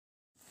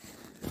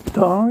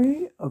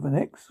Diary of an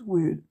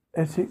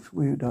Essex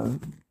weirdo,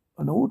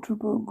 an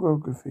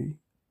autobiography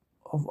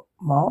of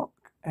Mark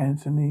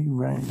Antony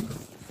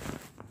Rains.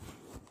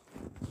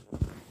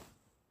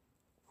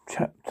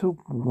 Chapter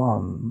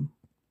 1.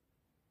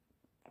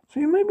 So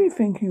you may be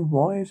thinking,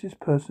 why has this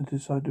person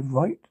decided to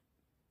write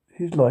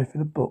his life in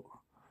a book?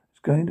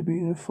 It's going to be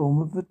in the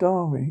form of a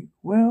diary.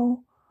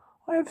 Well,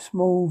 I have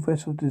small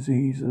vessel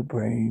disease of the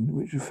brain,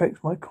 which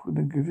affects my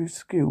cognitive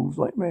skills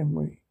like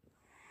memory.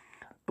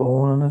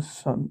 Born on a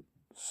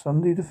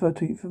Sunday the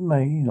 13th of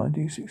May,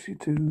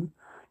 1962,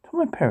 to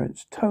my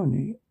parents,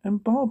 Tony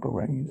and Barbara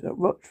Rains, at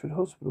Rochford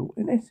Hospital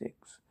in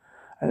Essex.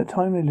 At the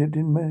time they lived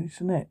in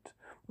Masonette,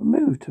 but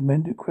moved to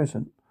Mendip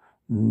Crescent,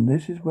 and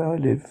this is where I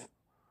live.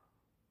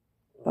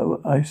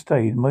 I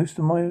stayed most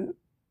of my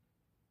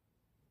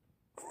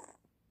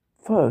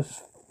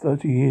first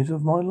 30 years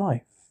of my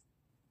life.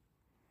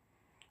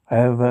 I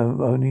have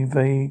only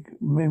vague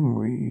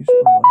memories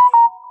of my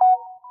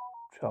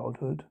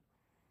childhood,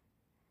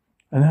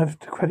 and have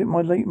to credit my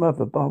late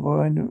mother,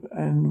 Barbara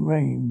and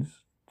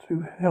Rains,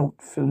 to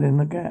help fill in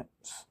the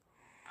gaps.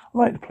 I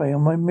liked to play on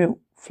my milk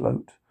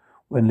float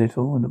when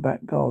little in the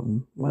back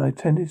garden. When I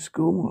attended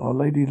school, Our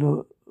Lady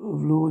of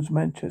Lourdes,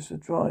 Manchester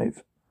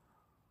Drive,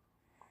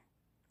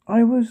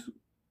 I was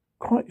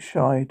quite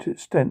shy to the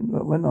extent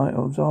that when I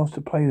was asked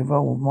to play the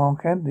role of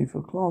Mark Antony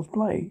for class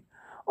play,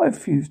 I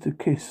refused to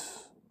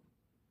kiss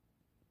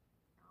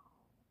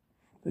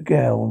the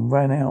girl and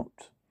ran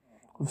out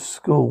of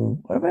school.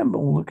 I remember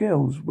all the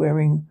girls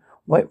wearing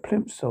white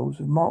plimsolls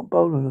with Mark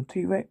Bolan or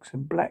T-Rex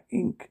and black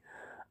ink.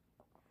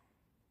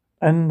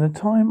 And the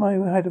time I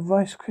had a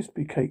Rice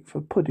Krispie cake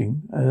for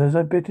pudding, and as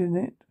I bit in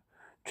it,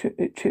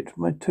 it chipped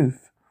my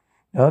tooth.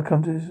 Now I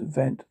come to this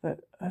event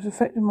that has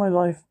affected my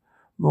life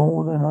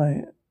more than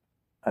I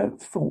had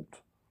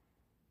thought.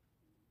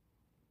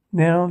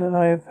 Now that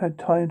I have had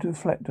time to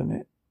reflect on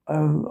it,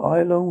 I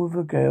along with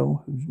a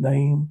girl whose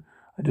name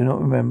I do not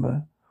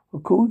remember, were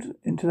called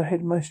into the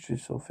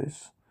headmistress'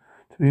 office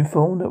to be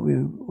informed that we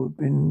had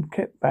been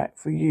kept back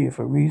for a year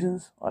for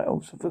reasons I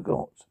also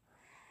forgot.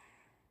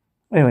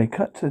 Anyway,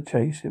 cut to the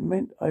chase, it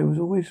meant I was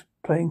always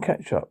playing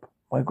catch-up.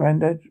 My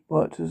granddad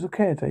worked as a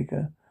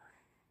caretaker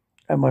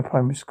at my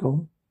primary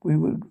school. We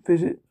would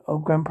visit our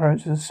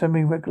grandparents on a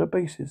semi-regular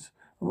basis.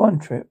 On one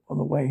trip, on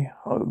the way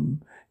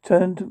home, I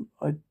turned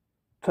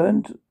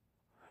to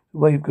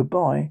wave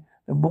goodbye,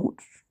 then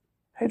walked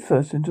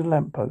headfirst into the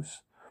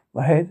lamppost.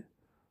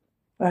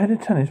 I had a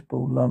tennis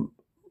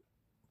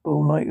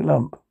ball-like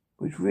lump,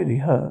 which really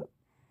hurt.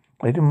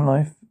 Later in my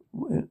life,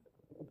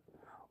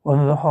 one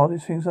of the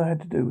hardest things I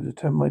had to do was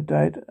attend my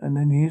dad, and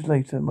then years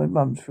later, my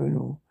mum's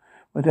funeral.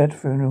 My dad's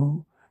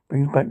funeral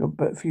brings back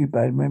a few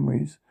bad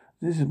memories.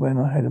 This is when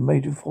I had a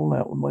major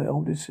fallout with my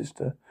oldest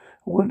sister.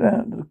 I went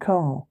out to the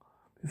car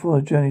before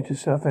the journey to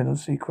Southend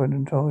to see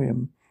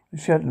crematorium.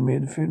 She shadowed me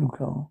in the funeral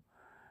car.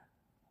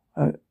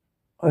 I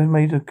was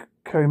made to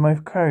carry my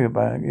carrier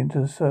bag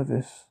into the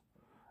service,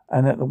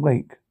 and at the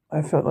wake,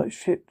 I felt like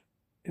shit.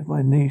 If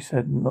my niece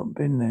had not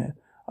been there,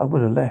 I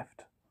would have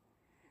left.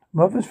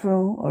 Mother's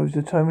funeral, I was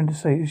determined to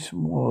say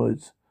some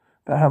words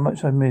about how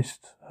much I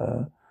missed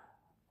her.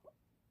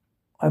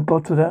 I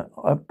bottled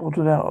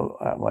out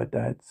at my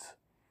dad's.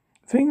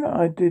 The thing that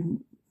I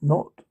did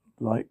not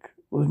like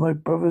was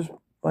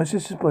my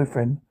sister's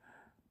boyfriend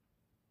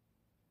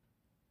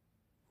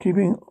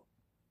keeping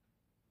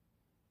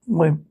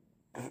my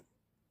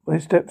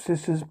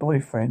stepsister's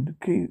boyfriend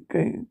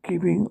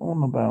keeping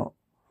on about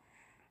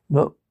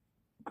not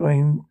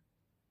going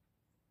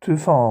too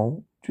far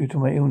due to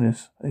my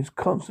illness. It's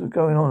constantly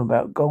going on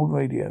about gold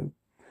radio.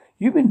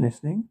 You've been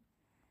listening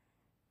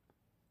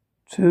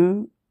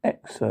to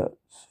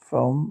excerpts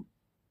from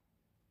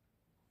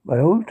my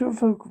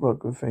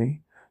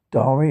autobiography,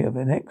 Diary of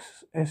an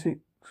Essex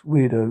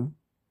Weirdo,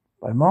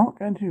 by Mark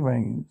Antony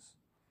Rains.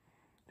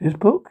 This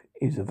book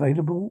is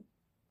available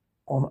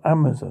on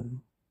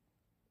Amazon.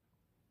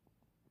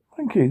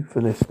 Thank you for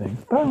listening.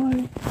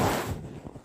 Bye.